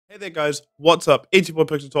Hey there guys, what's up?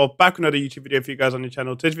 84pixel12 back with another YouTube video for you guys on your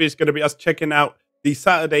channel. Today's video is going to be us checking out the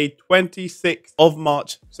Saturday 26th of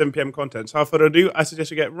March 7 PM content. So without further ado, I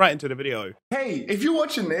suggest you get right into the video. Hey, if you're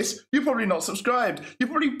watching this, you're probably not subscribed. You're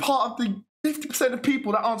probably part of the 50% of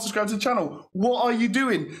people that aren't subscribed to the channel. What are you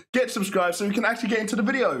doing? Get subscribed so we can actually get into the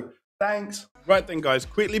video. Thanks. Right then guys,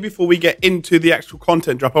 quickly before we get into the actual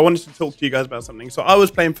content drop, I wanted to talk to you guys about something. So I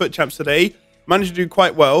was playing Foot Champs today. Managed to do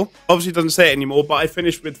quite well. Obviously, it doesn't say it anymore, but I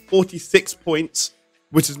finished with 46 points,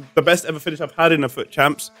 which is the best ever finish I've had in a Foot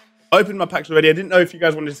Champs. Opened my packs already. I didn't know if you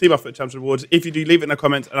guys wanted to see my Foot Champs rewards. If you do, leave it in the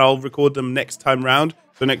comments, and I'll record them next time round,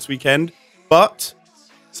 so next weekend. But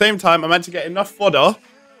same time, I managed to get enough fodder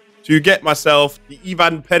to get myself the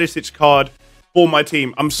Ivan Perisic card for my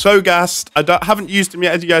team. I'm so gassed. I haven't used him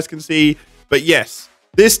yet, as you guys can see. But yes,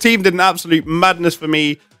 this team did an absolute madness for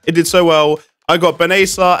me. It did so well. I got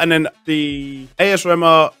Benesa and then the AS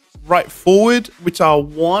Roma right forward, which I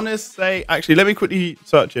want to say... Actually, let me quickly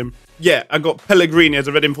search him. Yeah, I got Pellegrini as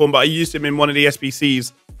a red inform, but I used him in one of the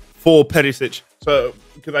SBCs for Perisic, so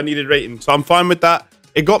because I needed rating. So I'm fine with that.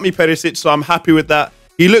 It got me Perisic, so I'm happy with that.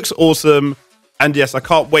 He looks awesome. And yes, I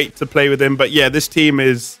can't wait to play with him. But yeah, this team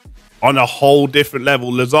is on a whole different level.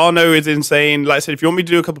 Lozano is insane. Like I said, if you want me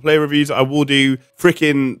to do a couple player reviews, I will do.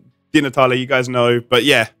 Freaking Di Natale, you guys know. But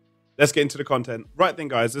yeah. Let's get into the content. Right then,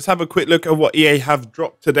 guys, let's have a quick look at what EA have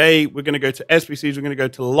dropped today. We're going to go to SBCs. We're going to go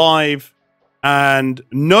to live. And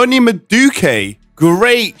Noni Madueke.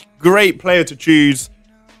 Great player to choose.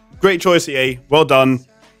 Great choice, EA. Well done.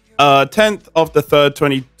 10th of the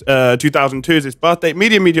 3rd, 2002 is his birthday.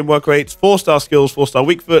 Medium work rates. 4-star skills. 4-star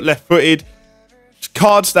weak foot. Left-footed.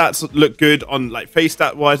 Card stats look good on like face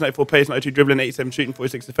stat wise. 94 pace, 92 dribbling, 87 shooting,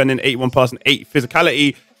 46 defending, 81 passing, 8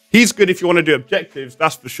 physicality. He's good if you want to do objectives,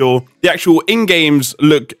 that's for sure. The actual in-games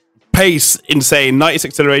look pace insane.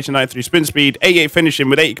 96 acceleration, 93 sprint speed, 88 finishing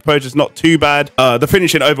with 80 composure is not too bad. The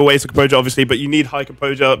finishing overweights the composure, obviously, but you need high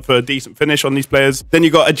composure for a decent finish on these players. Then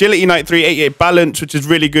you got agility, 93, 88 balance, which is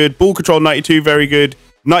really good. Ball control, 92, very good.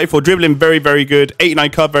 94 dribbling, very good. 89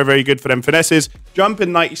 curve, very good for them finesses.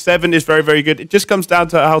 Jumping, 97 is very good. It just comes down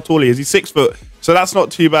to how tall he is. He's 6 foot, so that's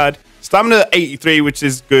not too bad. Stamina 83, which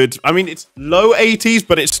is good. I mean, it's low 80s,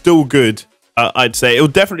 but it's still good, I'd say. It'll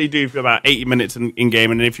definitely do for about 80 minutes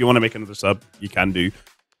in-game, and if you want to make another sub, you can do.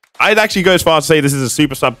 I'd actually go as far as to say this is a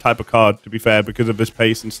super sub type of card, to be fair, because of this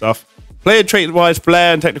pace and stuff. Player trait-wise,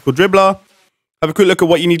 flair and technical dribbler. Have a quick look at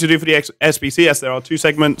what you need to do for the SBC. Yes, there are 2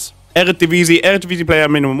 segments. Eredivisie player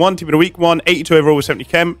minimum 1, team of the week 1, 82 overall with 70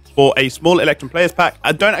 chem for a small Electrum players pack.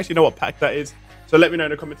 I don't actually know what pack that is, so let me know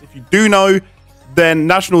in the comments if you do know. Then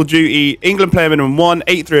National Duty, England player minimum 1,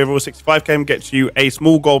 83 overall, 65 chem gets you a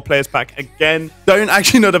small gold players pack again. Don't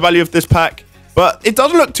actually know the value of this pack, but it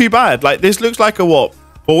doesn't look too bad. Like, this looks like a, what,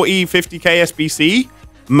 40, 50k SBC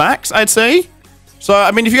max, I'd say. So,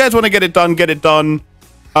 I mean, if you guys want to get it done, get it done.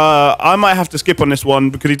 I might have to skip on this one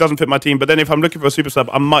because he doesn't fit my team. But then if I'm looking for a super sub,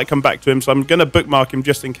 I might come back to him. So I'm going to bookmark him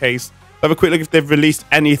just in case. Have a quick look if they've released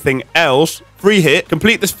anything else. Free hit.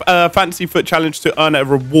 Complete this fantasy foot challenge to earn a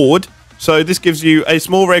reward. So this gives you a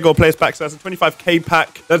small rare gold players pack. So that's a 25k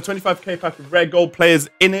pack. That's a 25k pack with rare gold players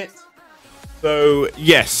in it. So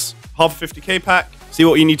yes, half a 50k pack. See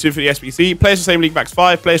what you need to do for the SBC. Players from the same league max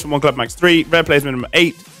 5. Players from one club max 3. Rare players minimum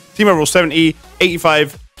 8. Team overall 70.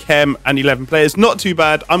 85 chem and 11 players. Not too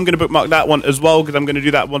bad. I'm going to bookmark that one as well because I'm going to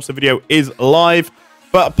do that once the video is live.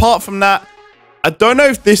 But apart from that, I don't know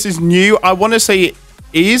if this is new. I want to say it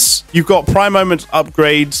is. You've got prime moments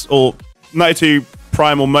upgrades or 92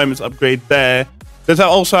 primal moments upgrade there. Let's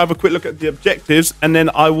also have a quick look at the objectives and then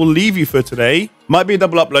I will leave you for today. Might be a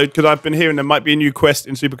double upload because I've been hearing there might be a new quest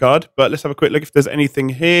in Supercard, but let's have a quick look if there's anything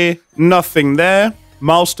here. Nothing there.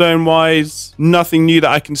 Milestone wise, nothing new that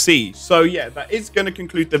I can see. So yeah, that is going to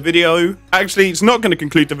conclude the video. Actually, it's not going to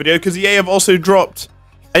conclude the video because EA have also dropped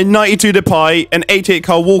a 92 Depay, an 88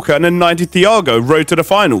 Kyle Walker and a 90 Thiago road to the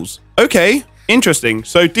finals. Okay, interesting.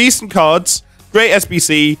 So decent cards. Great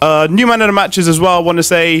SBC. New man of the matches as well, I want to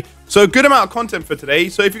say. So a good amount of content for today.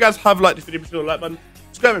 So if you guys have liked this video, please hit the like button.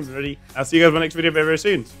 Subscribe if you're ready. I'll see you guys in my next video very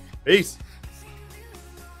soon. Peace.